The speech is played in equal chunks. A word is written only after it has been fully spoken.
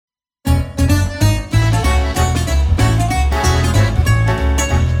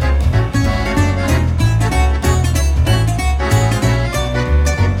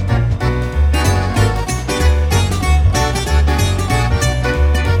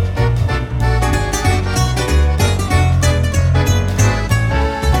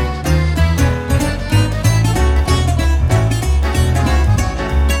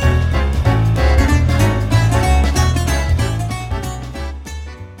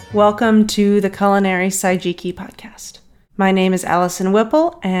Welcome to the Culinary Saijiki podcast. My name is Allison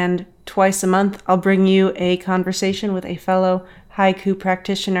Whipple, and twice a month I'll bring you a conversation with a fellow haiku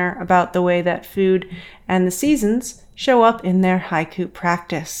practitioner about the way that food and the seasons show up in their haiku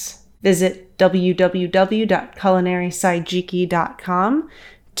practice. Visit www.culinarysaijiki.com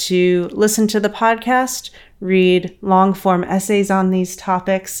to listen to the podcast, read long-form essays on these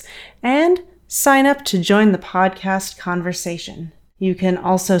topics, and sign up to join the podcast conversation. You can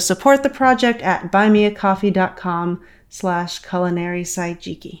also support the project at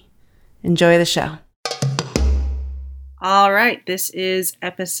buymeacoffee.com/culinarysaijiki. Enjoy the show. All right, this is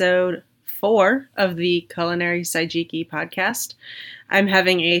episode 4 of the Culinary Saijiki podcast. I'm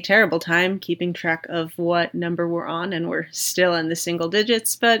having a terrible time keeping track of what number we're on, and we're still in the single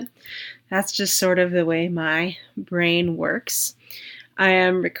digits, but that's just sort of the way my brain works. I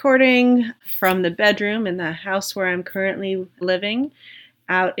am recording from the bedroom in the house where I'm currently living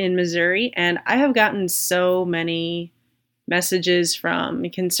out in Missouri, and I have gotten so many messages from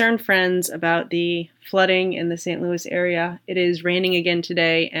concerned friends about the flooding in the St. Louis area. It is raining again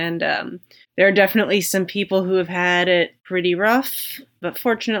today, and there are definitely some people who have had it pretty rough, but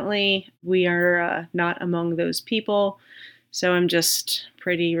fortunately we are not among those people, so I'm just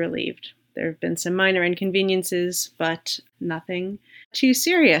pretty relieved. There have been some minor inconveniences, but nothing too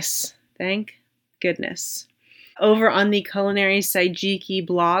serious, thank goodness. Over on the Culinary Saijiki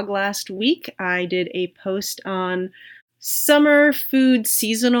blog last week, I did a post on summer food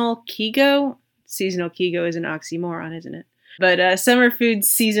seasonal kigo. Seasonal kigo is an oxymoron, isn't it? But summer food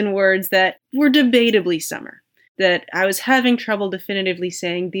season words that were debatably summer, that I was having trouble definitively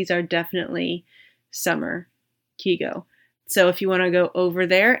saying these are definitely summer kigo. So if you want to go over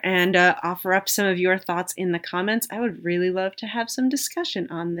there and offer up some of your thoughts in the comments, I would really love to have some discussion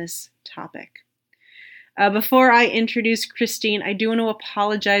on this topic. Before I introduce Christine, I do want to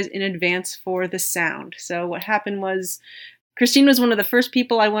apologize in advance for the sound. So what happened was Christine was one of the first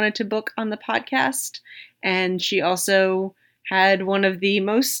people I wanted to book on the podcast, and she also had one of the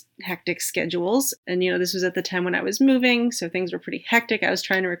most hectic schedules. And, this was at the time when I was moving, so things were pretty hectic. I was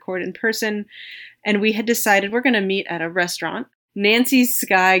trying to record in person. And we had decided we're going to meet at a restaurant, Nancy's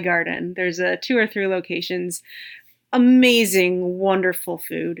Sky Garden. There's 2 or 3 locations, amazing, wonderful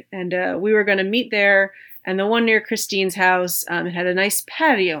food. And we were going to meet there. And the one near Christine's house, it had a nice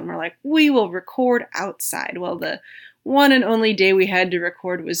patio. And we're like, we will record outside. Well, the one and only day we had to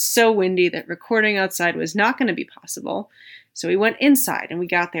record was so windy that recording outside was not going to be possible. So we went inside and we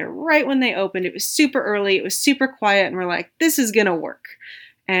got there right when they opened. It was super early. It was super quiet. And we're like, this is going to work.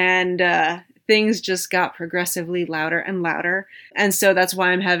 And things just got progressively louder and louder. And so that's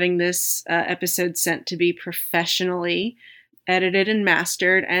why I'm having this episode sent to be professionally edited and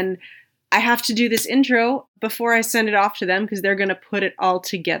mastered. And I have to do this intro before I send it off to them because they're going to put it all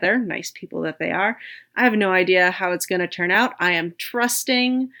together. Nice people that they are. I have no idea how it's going to turn out. I am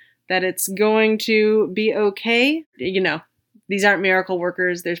trusting that it's going to be okay. These aren't miracle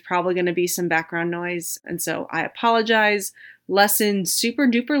workers. There's probably going to be some background noise. And so I apologize. Lesson super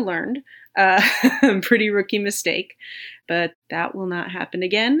duper learned. Pretty rookie mistake, but that will not happen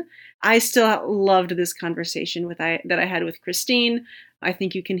again. I still loved this conversation that I had with Christine. I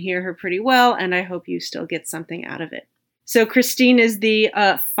think you can hear her pretty well, and I hope you still get something out of it. So Christine is the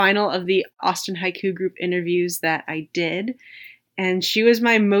final of the Austin Haiku Group interviews that I did, and she was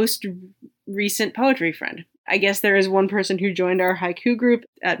my most recent poetry friend. I guess there is one person who joined our haiku group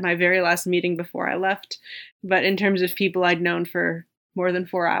at my very last meeting before I left, but in terms of people I'd known for more than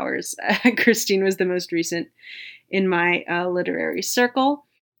 4 hours, Christine was the most recent in my literary circle.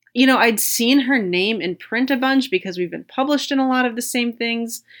 I'd seen her name in print a bunch because we've been published in a lot of the same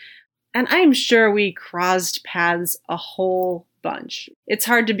things, and I'm sure we crossed paths a whole bunch. It's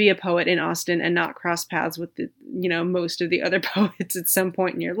hard to be a poet in Austin and not cross paths with most of the other poets at some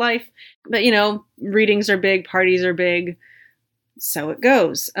point in your life. But, readings are big, parties are big. So it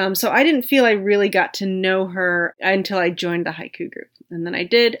goes. So I didn't feel I really got to know her until I joined the haiku group. And then I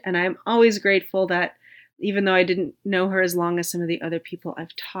did. And I'm always grateful that even though I didn't know her as long as some of the other people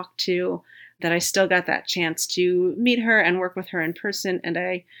I've talked to, that I still got that chance to meet her and work with her in person. And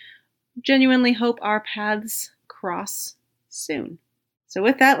I genuinely hope our paths cross soon. So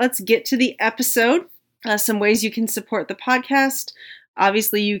with that, let's get to the episode. Some ways you can support the podcast.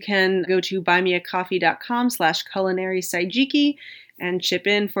 Obviously, you can go to buymeacoffee.com/culinarysaijiki and chip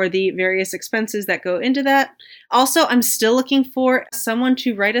in for the various expenses that go into that. Also, I'm still looking for someone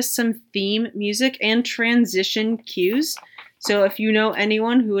to write us some theme music and transition cues. So if you know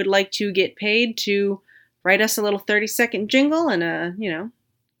anyone who would like to get paid to write us a little 30-second jingle and a,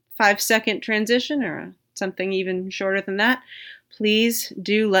 5-second transition or something even shorter than that, please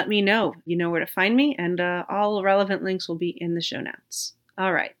do let me know. You know where to find me, and all relevant links will be in the show notes.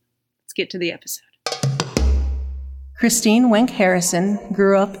 All right, let's get to the episode. Christine Wenk Harrison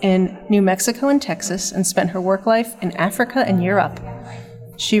grew up in New Mexico and Texas and spent her work life in Africa and Europe.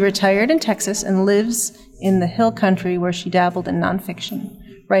 She retired in Texas and lives in the hill country where she dabbled in nonfiction,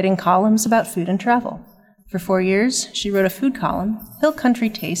 writing columns about food and travel. For 4 years, she wrote a food column, Hill Country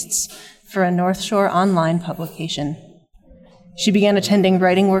Tastes, for a North Shore online publication. She began attending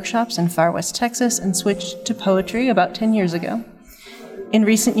writing workshops in far west Texas and switched to poetry about 10 years ago. In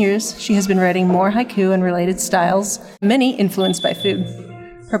recent years, she has been writing more haiku and related styles, many influenced by food.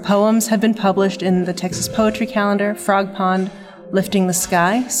 Her poems have been published in the Texas Poetry Calendar, Frog Pond, Lifting the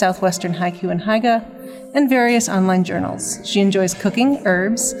Sky, Southwestern Haiku and Haiga, and various online journals. She enjoys cooking,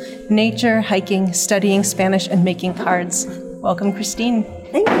 herbs, nature, hiking, studying Spanish, and making cards. Welcome, Christine.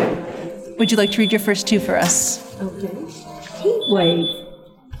 Thank you. Would you like to read your first two for us? Okay. Heat wave.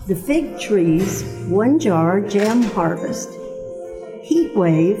 The fig trees, 1 jar jam harvest. Heat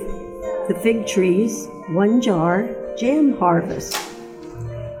wave. The fig trees, 1 jar jam harvest.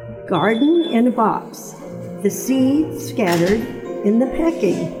 Garden in a box. The seeds scattered in the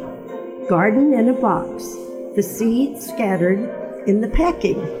packing. Garden in a box. The seeds scattered in the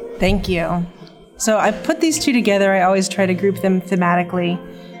packing. Thank you. So I put these two together. I always try to group them thematically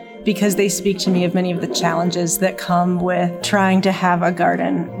because they speak to me of many of the challenges that come with trying to have a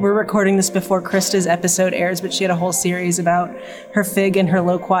garden. We're recording this before Krista's episode airs, but she had a whole series about her fig and her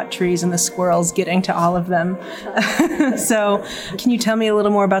loquat trees and the squirrels getting to all of them. So can you tell me a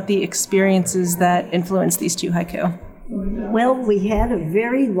little more about the experiences that influenced these two haiku? Well, we had a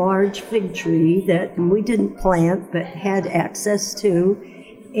very large fig tree that we didn't plant but had access to,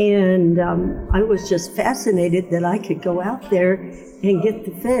 and I was just fascinated that I could go out there and get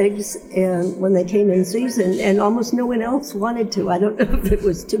the figs and when they came in season, and almost no one else wanted to. I don't know if it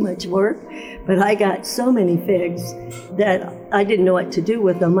was too much work, but I got so many figs that I didn't know what to do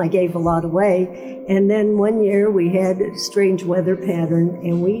with them. I gave a lot away. And then one year we had a strange weather pattern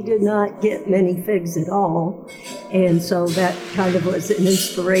and we did not get many figs at all. And so that kind of was an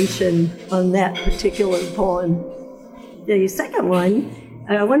inspiration on that particular poem. The second one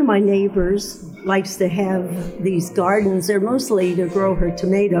of my neighbors likes to have these gardens. They're mostly to grow her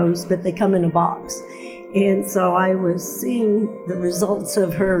tomatoes, but they come in a box. And so I was seeing the results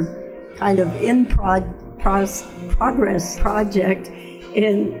of her kind of progress project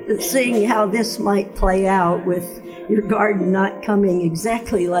and seeing how this might play out with your garden not coming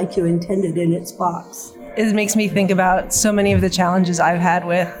exactly like you intended in its box. It makes me think about so many of the challenges I've had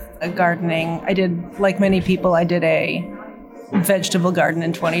with gardening. I did, like many people, I did a vegetable garden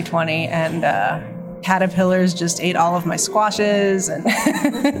in 2020, and caterpillars just ate all of my squashes,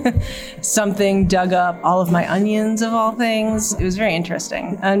 and something dug up all of my onions, of all things. It was very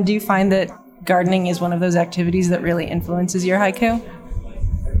interesting. Do you find that gardening is one of those activities that really influences your haiku?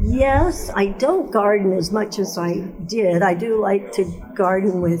 Yes, I don't garden as much as I did. I do like to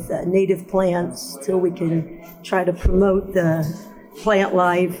garden with native plants so we can try to promote the plant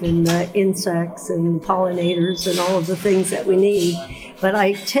life and insects and pollinators and all of the things that we need. But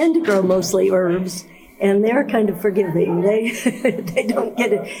I tend to grow mostly herbs, and they're kind of forgiving. They don't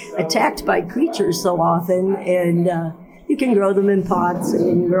get attacked by creatures so often, and you can grow them in pots, and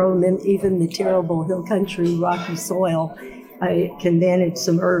you can grow them in even the terrible hill country rocky soil. I can manage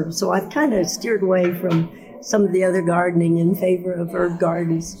some herbs. So I've kind of steered away from some of the other gardening in favor of herb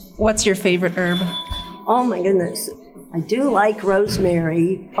gardens. What's your favorite herb? Oh my goodness. I do like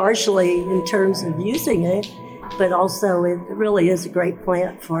rosemary, partially in terms of using it, but also it really is a great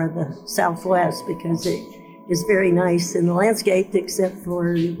plant for the Southwest because it is very nice in the landscape, except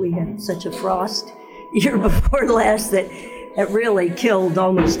for we had such a frost year before last that it really killed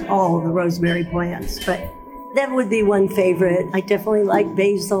almost all of the rosemary plants. But that would be one favorite. I definitely like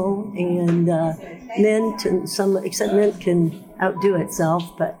basil and mint, and except mint can outdo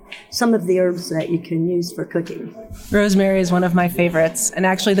itself, but some of the herbs that you can use for cooking. Rosemary is one of my favorites, and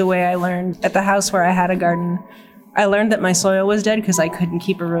actually the way I learned at the house where I had a garden, I learned that my soil was dead because I couldn't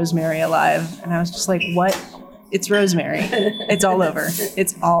keep a rosemary alive, and I was just like, what? It's rosemary. It's all over.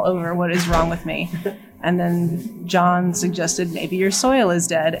 It's all over. What is wrong with me? And then John suggested maybe your soil is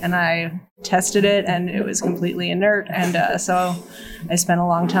dead, and I tested it, and it was completely inert, and so I spent a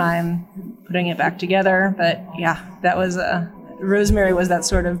long time putting it back together. But yeah, that was rosemary was that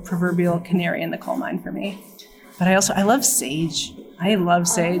sort of proverbial canary in the coal mine for me. But I love sage. I love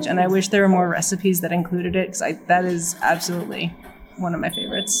sage, and I wish there were more recipes that included it, because that is absolutely one of my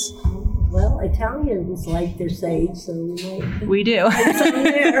favorites. Well, Italians like their sage, so we might. We do. Some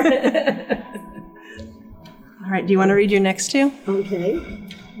there. All right, do you want to read your next two? Okay.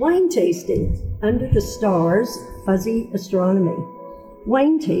 Wine tasting, under the stars, fuzzy astronomy.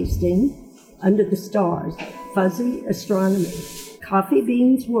 Wine tasting, under the stars, fuzzy astronomy. Coffee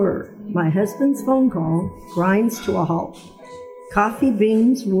beans were, my husband's phone call grinds to a halt. Coffee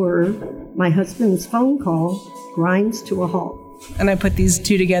beans were, my husband's phone call grinds to a halt. And I put these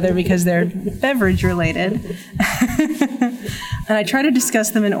two together because they're beverage related. And I try to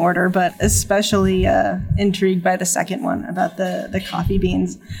discuss them in order, but especially intrigued by the second one about the coffee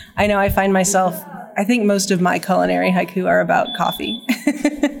beans. I know I find myself, I think most of my culinary haiku are about coffee.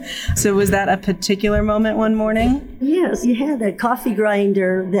 So was that a particular moment one morning? Yes, you had a coffee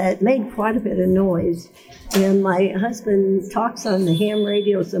grinder that made quite a bit of noise. And my husband talks on the ham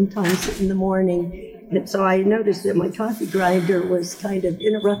radio sometimes in the morning. And so I noticed that my coffee grinder was kind of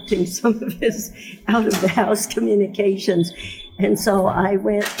interrupting some of his out-of-the-house communications. And so I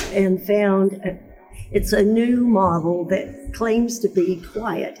went and found, it's a new model that claims to be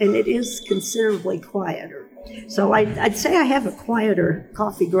quiet, and it is considerably quieter. So I'd say I have a quieter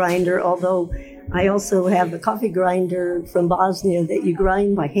coffee grinder, although I also have a coffee grinder from Bosnia that you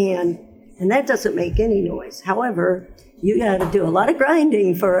grind by hand, and that doesn't make any noise. However, you got to do a lot of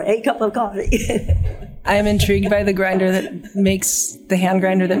grinding for a cup of coffee. I am intrigued by the hand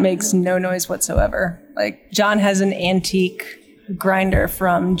grinder that makes no noise whatsoever. Like, John has an antique grinder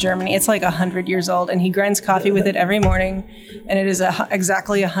from Germany. It's like 100 years old, and he grinds coffee with it every morning. And it is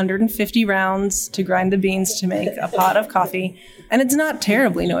exactly 150 rounds to grind the beans to make a pot of coffee. And it's not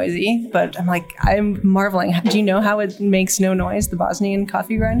terribly noisy, but I'm marveling. Do you know how it makes no noise, the Bosnian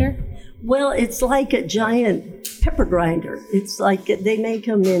coffee grinder? Well, it's like a giant pepper grinder. It's like they make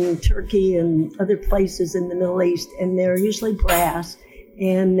them in Turkey and other places in the Middle East, and they're usually brass,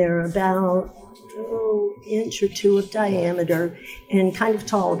 and they're about an inch or two of diameter and kind of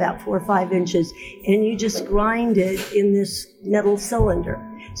tall, about 4 or 5 inches, and you just grind it in this metal cylinder.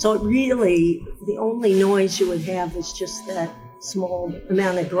 So it really, the only noise you would have is just that small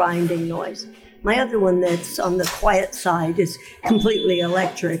amount of grinding noise. My other one that's on the quiet side is completely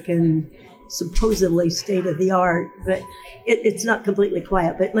electric and supposedly state-of-the-art, but it's not completely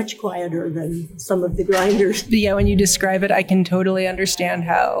quiet, but much quieter than some of the grinders. Yeah, when you describe it, I can totally understand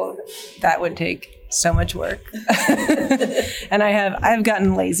how that would take so much work. And I've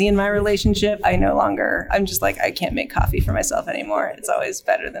gotten lazy in my relationship. I'm just like, I can't make coffee for myself anymore. It's always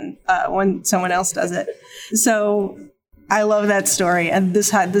better than when someone else does it. So I love that story. And this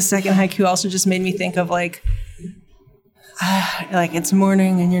second haiku also just made me think of like it's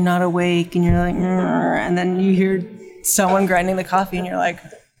morning and you're not awake and you're like, and then you hear someone grinding the coffee and you're like,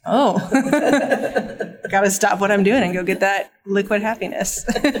 oh, gotta stop what I'm doing and go get that liquid happiness.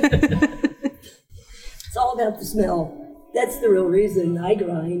 It's all about the smell. That's the real reason I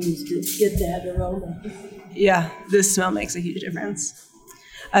grind, is to get that aroma. Yeah, the smell makes a huge difference.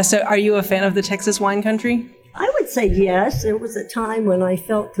 So are you a fan of the Texas wine country? I would say yes. There was a time when I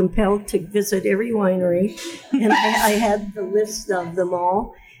felt compelled to visit every winery, and I had the list of them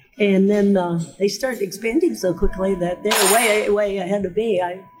all. And then they started expanding so quickly that they're way, way ahead of me.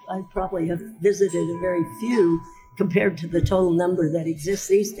 I probably have visited a very few compared to the total number that exists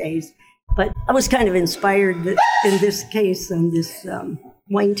these days. But I was kind of inspired in this case on this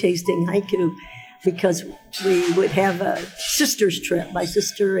wine tasting haiku, because we would have a sister's trip. My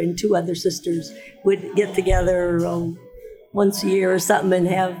sister and 2 other sisters would get together once a year or something and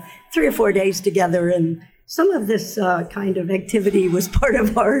have 3 or 4 days together. And some of this kind of activity was part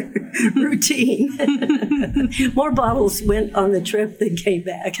of our routine. More bottles went on the trip than came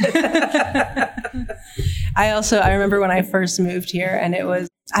back. I remember when I first moved here, and it was,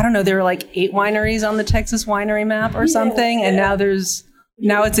 I don't know, there were like 8 wineries on the Texas winery map or something. Yeah. And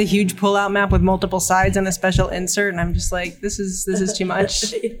now it's a huge pull-out map with multiple sides and a special insert, and I'm just like, this is too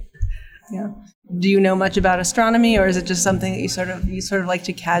much. Yeah. Do you know much about astronomy, or is it just something that you sort of like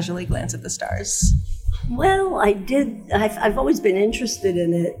to casually glance at the stars? Well, I did. I've always been interested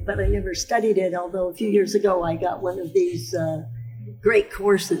in it, but I never studied it, although a few years ago I got one of these great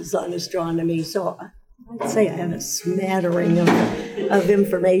courses on astronomy. So I'd say I have a smattering of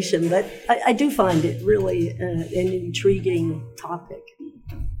information, but I do find it really an intriguing topic.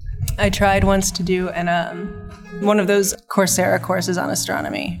 I tried once to do one of those Coursera courses on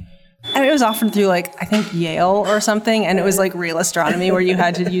astronomy. I mean, it was offered through I think Yale or something, and it was like real astronomy where you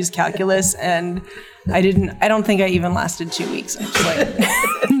had to use calculus, and I don't think I even lasted 2 weeks. I was just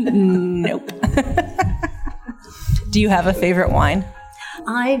like, nope. Do you have a favorite wine?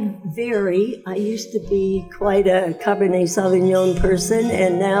 I vary. I used to be quite a Cabernet Sauvignon person,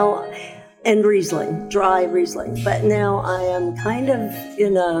 and Riesling, dry Riesling. But now I am kind of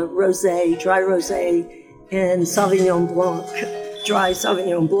in a dry rosé and Sauvignon Blanc, dry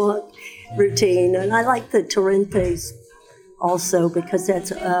Sauvignon Blanc routine. And I like the Torrentes also because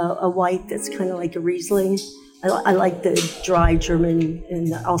that's a white that's kind of like a Riesling. I like the dry German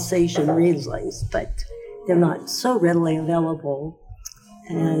and the Alsatian Rieslings, but they're not so readily available.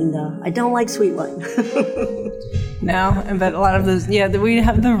 And I don't like sweet wine. No, but a lot of those, we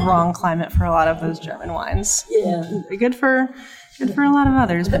have the wrong climate for a lot of those German wines. Yeah. Good for a lot of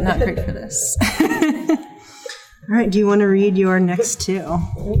others, but not great for this. All right, do you want to read your next two?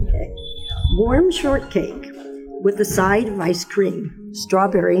 Okay. Warm shortcake with a side of ice cream,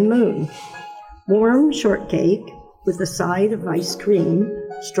 strawberry moon. Warm shortcake with a side of ice cream,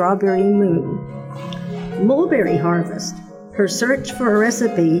 strawberry moon. Mulberry harvest, her search for a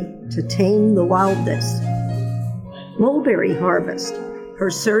recipe to tame the wildness. Mulberry harvest, her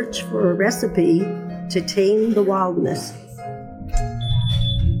search for a recipe to tame the wildness.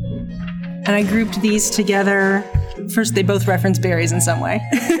 And I grouped these together. First, they both reference berries in some way.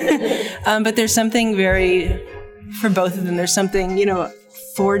 But there's something for both of them, there's something,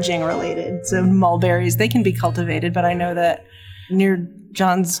 foraging related. So mulberries, they can be cultivated, but I know that near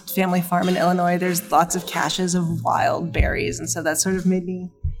John's family farm in Illinois, there's lots of caches of wild berries. And so that sort of made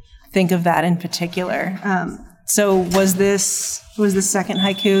me think of that in particular. So was the second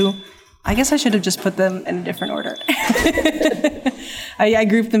haiku? I guess I should have just put them in a different order. I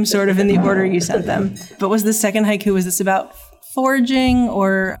grouped them sort of in the order you sent them. But was the second haiku, was this about foraging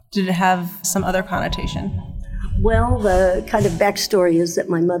or did it have some other connotation? Well, the kind of backstory is that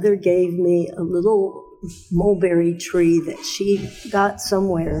my mother gave me a little mulberry tree that she got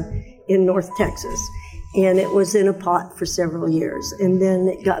somewhere in North Texas. And it was in a pot for several years. And then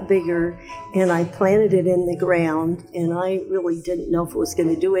it got bigger, and I planted it in the ground, and I really didn't know if it was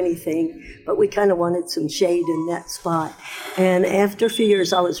going to do anything, but we kind of wanted some shade in that spot. And after a few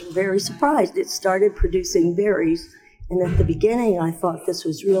years, I was very surprised. It started producing berries, and at the beginning, I thought this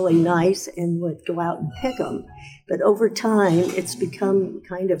was really nice and would go out and pick them. But over time, it's become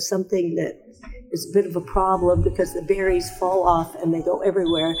kind of something that is a bit of a problem because the berries fall off and they go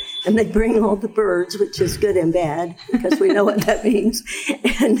everywhere and they bring all the birds, which is good and bad because we know what that means.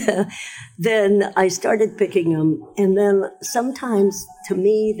 And then I started picking them. And then sometimes to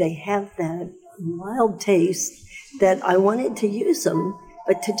me, they have that wild taste that I wanted to use them,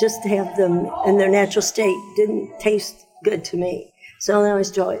 but to just have them in their natural state didn't taste good to me. So then I was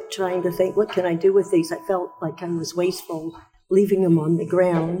trying to think, what can I do with these? I felt like I was wasteful leaving them on the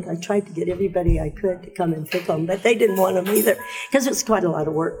ground. I tried to get everybody I could to come and pick them, but they didn't want them either because it was quite a lot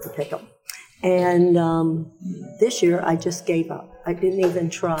of work to pick them. And this year I just gave up. I didn't even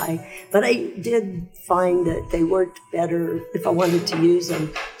try, but I did find that they worked better if I wanted to use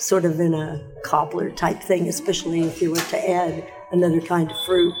them sort of in a cobbler type thing, especially if you were to add another kind of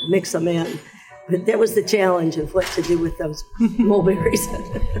fruit, mix them in. But that was the challenge of what to do with those mulberries.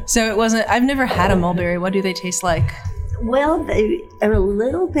 So it wasn't, I've never had a mulberry. What do they taste like? Well, they are a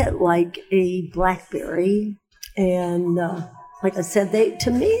little bit like a blackberry, and like I said, to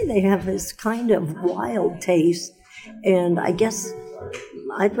me they have this kind of wild taste, and I guess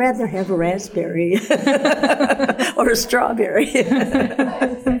I'd rather have a raspberry or a strawberry.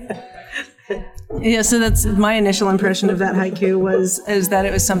 Yeah, so that's my initial impression of that haiku is that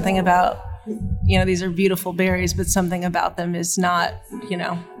it was something about, these are beautiful berries, but something about them is not,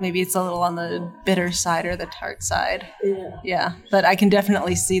 maybe it's a little on the bitter side or the tart side. Yeah, but I can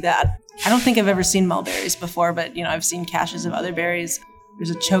definitely see that. I don't think I've ever seen mulberries before, but, I've seen caches of other berries.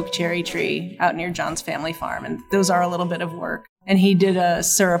 There's a choke cherry tree out near John's family farm, and those are a little bit of work. And he did a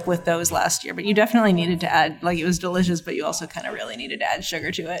syrup with those last year, but you definitely needed to add, it was delicious, but you also kind of really needed to add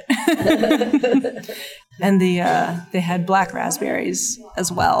sugar to it. And they had black raspberries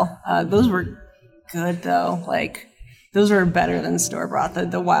as well. Those were good though. Those were better than store bought.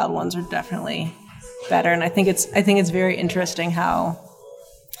 The wild ones are definitely better. And I think it's very interesting how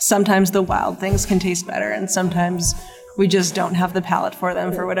sometimes the wild things can taste better, and sometimes we just don't have the palate for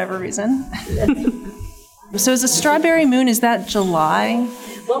them for whatever reason. So is a strawberry moon, is that July?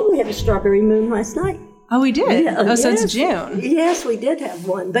 Well, we had a strawberry moon last night. Oh, we did? Yeah, so yes. It's June. Yes, we did have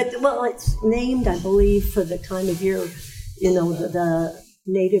one. But, it's named, I believe, for the time of year, the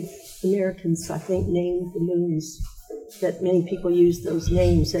Native Americans, I think, named the moons, that many people use those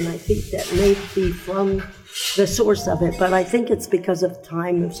names. And I think that may be from the source of it, but I think it's because of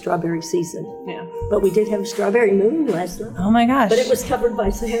time of strawberry season. Yeah. But we did have a strawberry moon last night. Oh my gosh. But it was covered by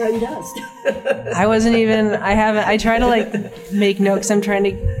Sahara dust. I try to make notes. I'm trying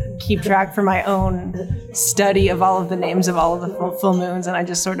to keep track for my own study of all of the names of all of the full moons, and I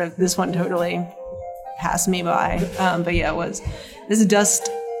just this one totally passed me by. But yeah, this dust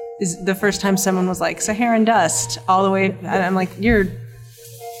is the first time someone was like Saharan dust all the way, and I'm like, you're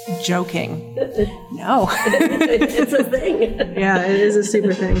joking. No. It's a thing. Yeah, it is a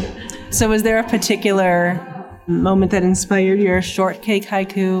super thing. So was there a particular moment that inspired your shortcake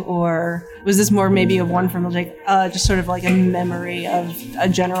haiku, or was this more maybe of one from like just sort of like a memory of a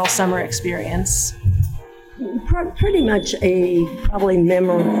general summer experience? Pretty much a probably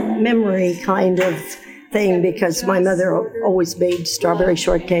memory kind of thing, because my mother always made strawberry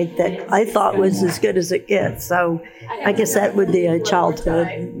shortcake that I thought was as good as it gets. So I guess that would be a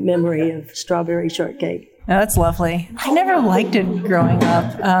childhood memory of strawberry shortcake. Oh, that's lovely. I never liked it growing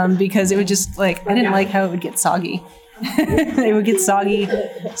up because it would just like, I didn't like how it would get soggy. It would get soggy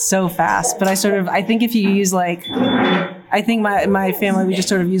so fast. But I think if you use like, I think my family would just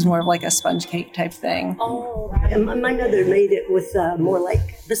sort of use more of like a sponge cake type thing. And my mother made it with more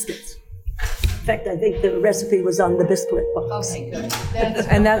like biscuits. In fact, I think the recipe was on the biscuit box.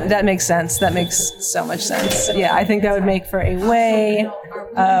 And that makes sense. That makes so much sense. Yeah, I think that would make for a way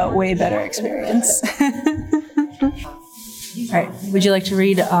better experience. All right. Would you like to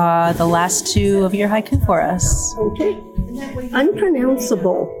read the last two of your haiku for us? Okay.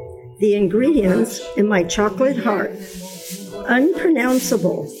 Unpronounceable, the ingredients in my chocolate heart.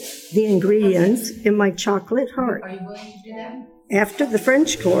 Unpronounceable, the ingredients in my chocolate heart. After the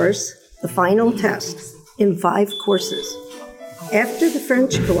French course, the final test in 5 courses. After the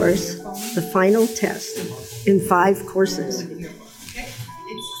French course, the final test in 5 courses.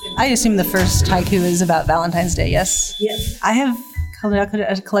 I assume the first haiku is about Valentine's Day, yes? Yes. I have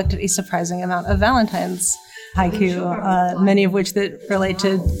collected a surprising amount of Valentine's haiku, many of which that relate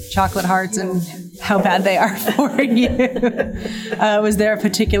to chocolate hearts and how bad they are for you. Was there a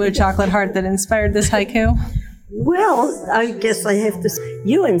particular chocolate heart that inspired this haiku? Well, I guess I have to.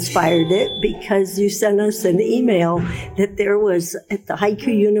 You inspired it because you sent us an email that there was at the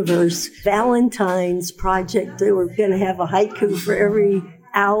Haiku Universe Valentine's project. They were going to have a haiku for every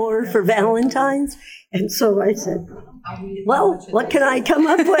hour for Valentine's. And so I said, well, what can I come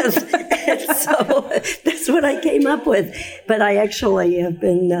up with? And so that's what I came up with. But I actually have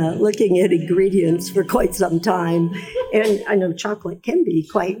been looking at ingredients for quite some time. And I know chocolate can be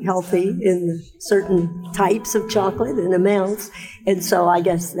quite healthy in certain types of chocolate and amounts. And so I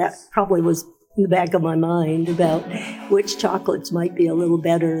guess that probably was in the back of my mind about which chocolates might be a little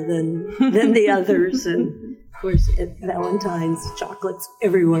better than the others. And of course, at Valentine's, chocolates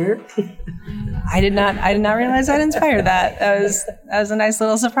everywhere. I did not realize that inspired that. That was a nice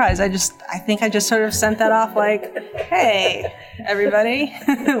little surprise. I think I just sort of sent that off like, hey, everybody,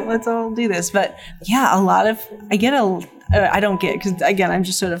 let's all do this. But yeah, I don't get, because again, I'm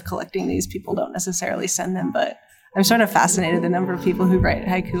just sort of collecting these. People don't necessarily send them, but I'm sort of fascinated the number of people who write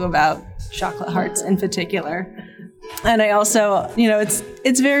haiku about chocolate hearts in particular. And I also,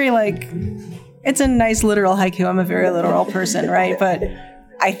 it's very like, it's a nice literal haiku. I'm a very literal person, right? But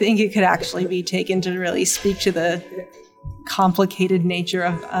I think it could actually be taken to really speak to the complicated nature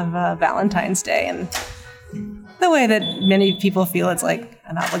of Valentine's Day and the way that many people feel it's like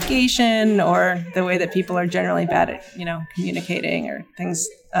an obligation, or the way that people are generally bad at, communicating, or things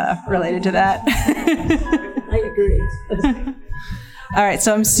related to that. I agree. All right,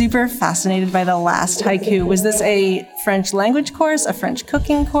 so I'm super fascinated by the last haiku. Was this a French language course, a French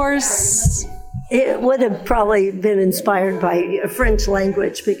cooking course? It would have probably been inspired by French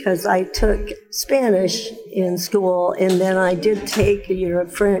language, because I took Spanish in school, and then I did take a year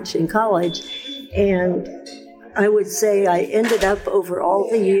of French in college. And I would say I ended up over all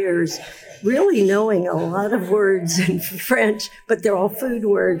the years really knowing a lot of words in French, but they're all food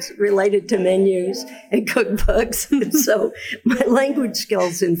words related to menus and cookbooks. And so my language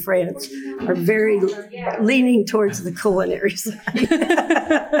skills in France are very leaning towards the culinary side.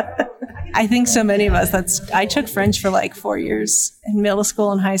 I think so many of us, I took French for like 4 years in middle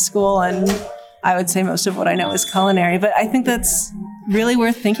school and high school, and I would say most of what I know is culinary, but I think that's really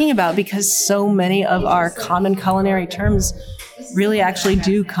worth thinking about, because so many of our common culinary terms really actually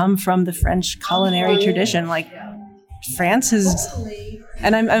do come from the French culinary tradition. Like France is,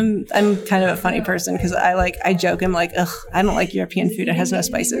 and I'm kind of a funny person, because I joke, I'm like, ugh, I don't like European food, it has no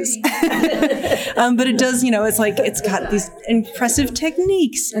spices. But it does, it's like, it's got these impressive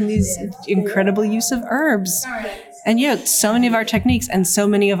techniques and these incredible use of herbs. And so many of our techniques and so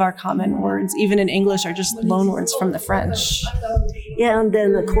many of our common words, even in English, are just loanwords from the French. Yeah, and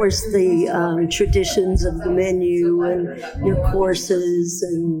then, of course, the traditions of the menu and your courses,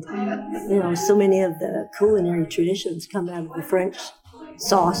 and, so many of the culinary traditions come out of the French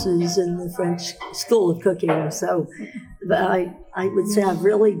sauces in the French School of Cooking. So I would say I've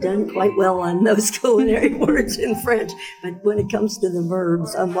really done quite well on those culinary words in French. But when it comes to the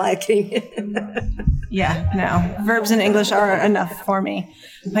verbs, I'm lacking. Yeah, no. Verbs in English are enough for me.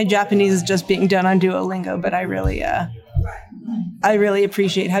 My Japanese is just being done on Duolingo, but I really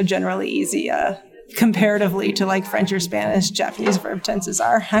appreciate how generally easy, comparatively to like French or Spanish, Japanese verb tenses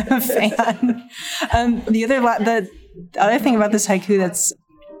are. I'm a fan. The other thing about this haiku that's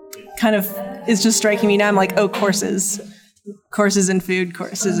kind of is just striking me now, I'm like, courses in food,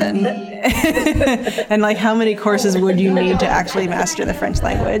 courses in, and like how many courses would you need to actually master the French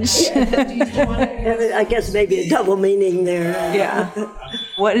language? I guess maybe a double meaning there. Yeah.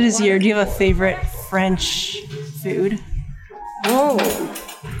 Do you have a favorite French food? Oh,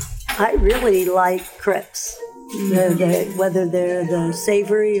 I really like crepes. Whether they're the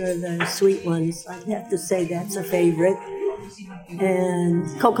savory or the sweet ones, I'd have to say that's a favorite.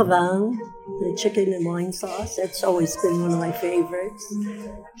 And coq au vin, the chicken and wine sauce, that's always been one of my favorites.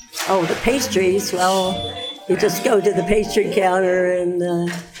 Oh, the pastries, well, you just go to the pastry counter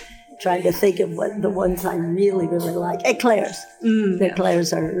and trying to think of what the ones I really, really like. Eclairs. The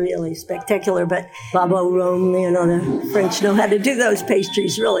eclairs are really spectacular, but babo rhum, the French know how to do those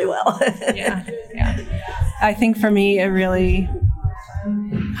pastries really well. Yeah. I think for me, it really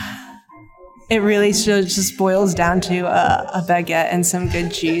just boils down to a baguette and some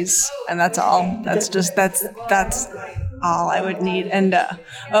good cheese, and that's all. That's all I would need. And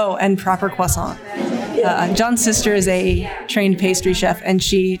and proper croissant. John's sister is a trained pastry chef, and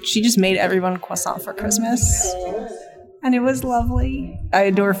she just made everyone croissant for Christmas, and it was lovely. I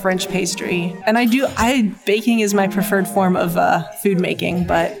adore French pastry, and baking is my preferred form of food making,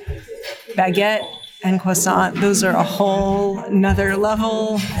 but baguette and croissant, those are a whole nother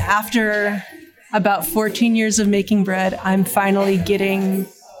level. After about 14 years of making bread, I'm finally getting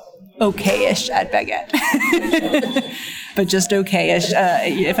okay-ish at baguette. But just okay-ish.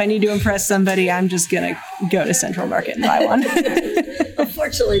 If I need to impress somebody, I'm just going to go to Central Market and buy one.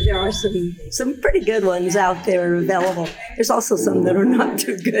 Unfortunately, there are some pretty good ones out there available. There's also some that are not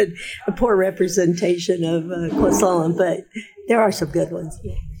too good, a poor representation of croissant, but there are some good ones.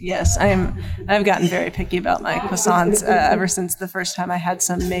 Yes, I've gotten very picky about my croissants ever since the first time I had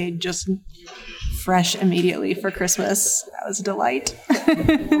some made just fresh immediately for Christmas. That was a delight.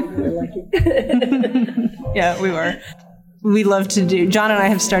 Yeah, we were. We love to John and I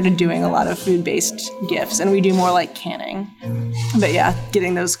have started doing a lot of food-based gifts, and we do more like canning. But yeah,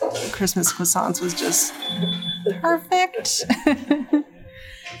 getting those Christmas croissants was just perfect.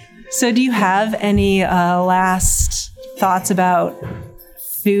 So do you have any last thoughts about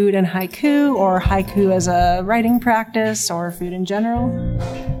food and haiku, or haiku as a writing practice, or food in general?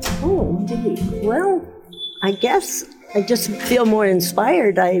 Oh, gee. Well, I guess I just feel more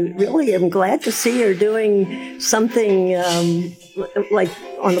inspired. I really am glad to see her doing something like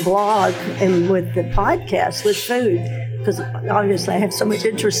on the blog and with the podcast with food, because obviously I have so much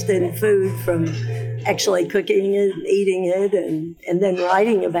interest in food, from actually cooking it, eating it, and then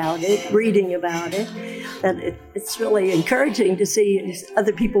writing about it, reading about it. That it's really encouraging to see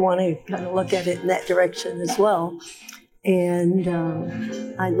other people want to kind of look at it in that direction as well. And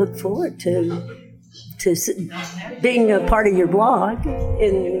I look forward to being a part of your blog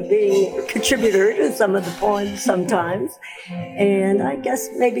and being a contributor to some of the poems sometimes. And I guess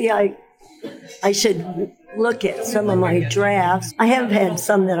maybe I should look at some of my drafts. I have had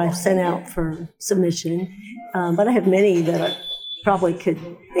some that I've sent out for submission, but I have many that I probably could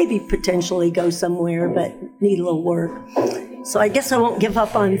maybe potentially go somewhere but need a little work. So I guess I won't give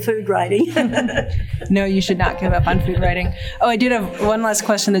up on food writing. No, you should not give up on food writing. Oh, I did have one last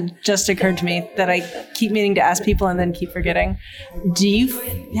question that just occurred to me that I keep meaning to ask people and then keep forgetting. Do you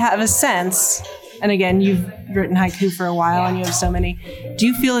have a sense, and again, you've written haiku for a while and you have so many, do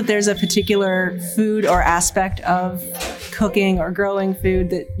you feel that there's a particular food or aspect of cooking or growing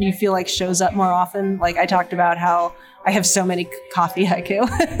food that you feel like shows up more often? Like I talked about how I have so many coffee haiku.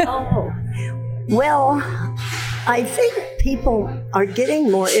 Oh, well, I think people are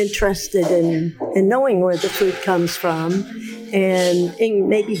getting more interested in knowing where the food comes from and in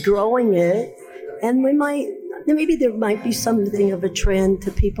maybe growing it. And maybe there might be something of a trend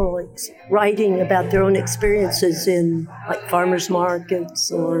to people writing about their own experiences in like farmers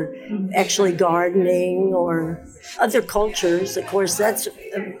markets or actually gardening or other cultures. Of course, that's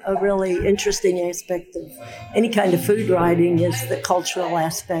a really interesting aspect of any kind of food writing, is the cultural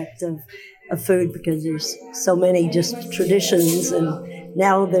aspect of food, because there's so many just traditions, and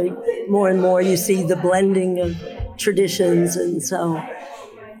now more and more you see the blending of traditions, and so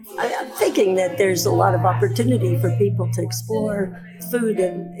I think thinking that there's a lot of opportunity for people to explore food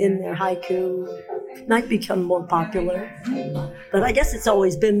in their haiku. Might become more popular, but I guess it's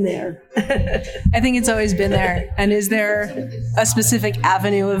always been there. I think it's always been there. And is there a specific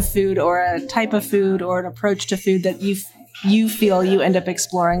avenue of food or a type of food or an approach to food that you feel you end up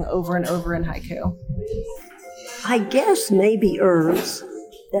exploring over and over in haiku? I guess maybe herbs.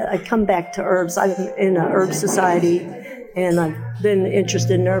 I come back to herbs. I'm in an herb society, and I've been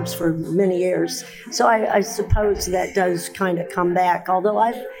interested in herbs for many years. So I suppose that does kind of come back, although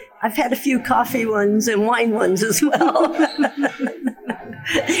I've had a few coffee ones and wine ones as well.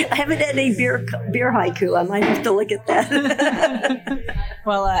 I haven't had any beer haiku. I might have to look at that.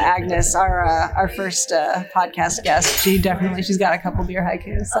 Well, Agnes, our first podcast guest, she's got a couple beer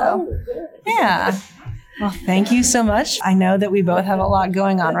haikus. So, yeah. Well, thank you so much. I know that we both have a lot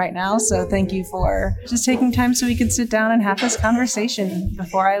going on right now, so thank you for just taking time so we could sit down and have this conversation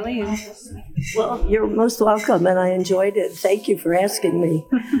before I leave. Well, you're most welcome, and I enjoyed it. Thank you for asking me.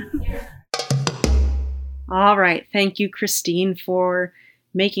 All right. Thank you, Christine, for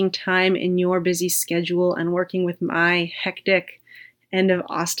making time in your busy schedule and working with my hectic end of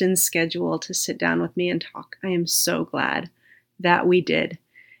Austin schedule to sit down with me and talk. I am so glad that we did.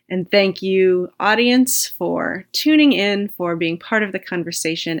 And thank you, audience, for tuning in, for being part of the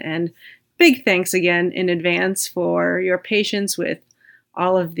conversation. And big thanks again in advance for your patience with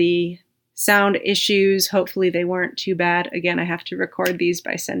all of the sound issues. Hopefully they weren't too bad. Again, I have to record these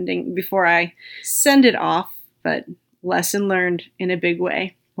before I send it off, but lesson learned in a big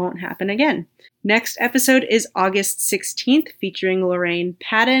way. Won't happen again. Next episode is August 16th, featuring Lorraine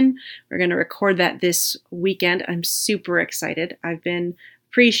Padden. We're going to record that this weekend. I'm super excited. I've been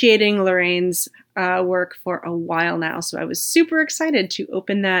appreciating Lorraine's work for a while now, so I was super excited to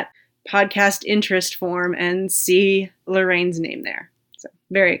open that podcast interest form and see Lorraine's name there. So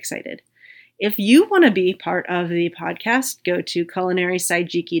very excited. If you want to be part of the podcast, go to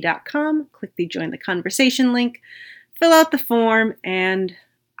culinarysaijiki.com, click the Join the Conversation link, fill out the form, and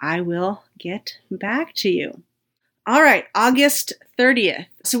I will get back to you. All right, August 30th.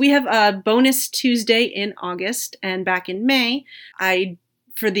 So we have a bonus Tuesday in August, and back in May,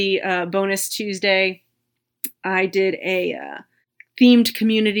 for the bonus Tuesday, I did a themed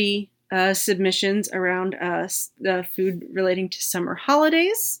community submissions around the food relating to summer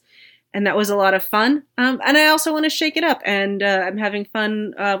holidays. And that was a lot of fun. And I also want to shake it up. And I'm having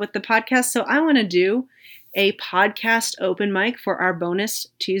fun with the podcast. So I want to do a podcast open mic for our bonus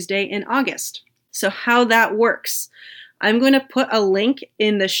Tuesday in August. So how that works, I'm going to put a link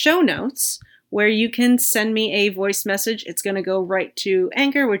in the show notes where you can send me a voice message. It's going to go right to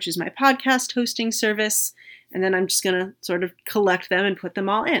Anchor, which is my podcast hosting service. And then I'm just going to sort of collect them and put them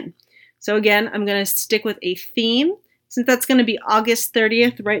all in. So again, I'm going to stick with a theme. Since that's going to be August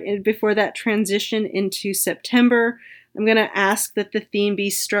 30th, right before that transition into September, I'm going to ask that the theme be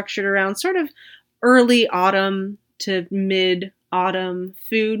structured around sort of early autumn to mid-autumn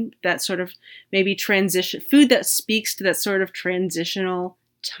food, that sort of maybe transition, food that speaks to that sort of transitional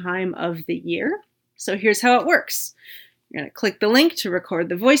time of the year. So here's how it works. You're going to click the link to record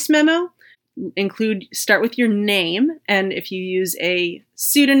the voice memo, start with your name, and if you use a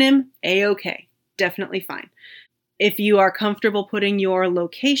pseudonym, A-OK, definitely fine. If you are comfortable putting your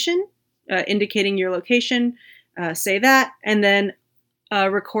location, indicating your location, say that, and then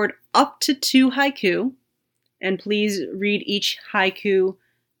record up to 2 haiku, and please read each haiku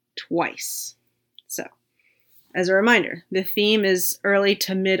twice. So, as a reminder, the theme is early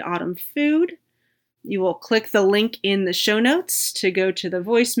to mid-autumn food. You will click the link in the show notes to go to the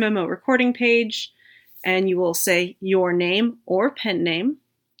voice memo recording page, and you will say your name or pen name.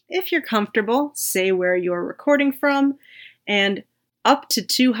 If you're comfortable, say where you're recording from, and up to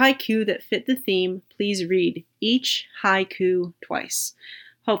 2 haiku that fit the theme, please read each haiku twice.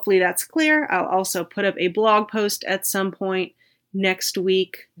 Hopefully that's clear. I'll also put up a blog post at some point next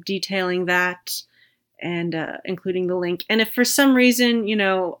week detailing that and including the link. And if for some reason,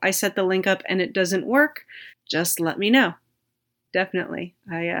 I set the link up and it doesn't work, just let me know. Definitely.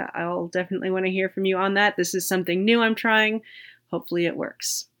 I'll definitely want to hear from you on that. This is something new I'm trying. Hopefully it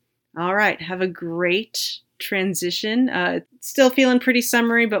works. All right. Have a great transition. Still feeling pretty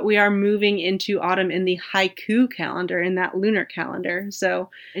summery, but we are moving into autumn in the haiku calendar, in that lunar calendar. So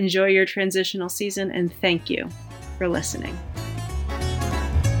enjoy your transitional season, and thank you for listening.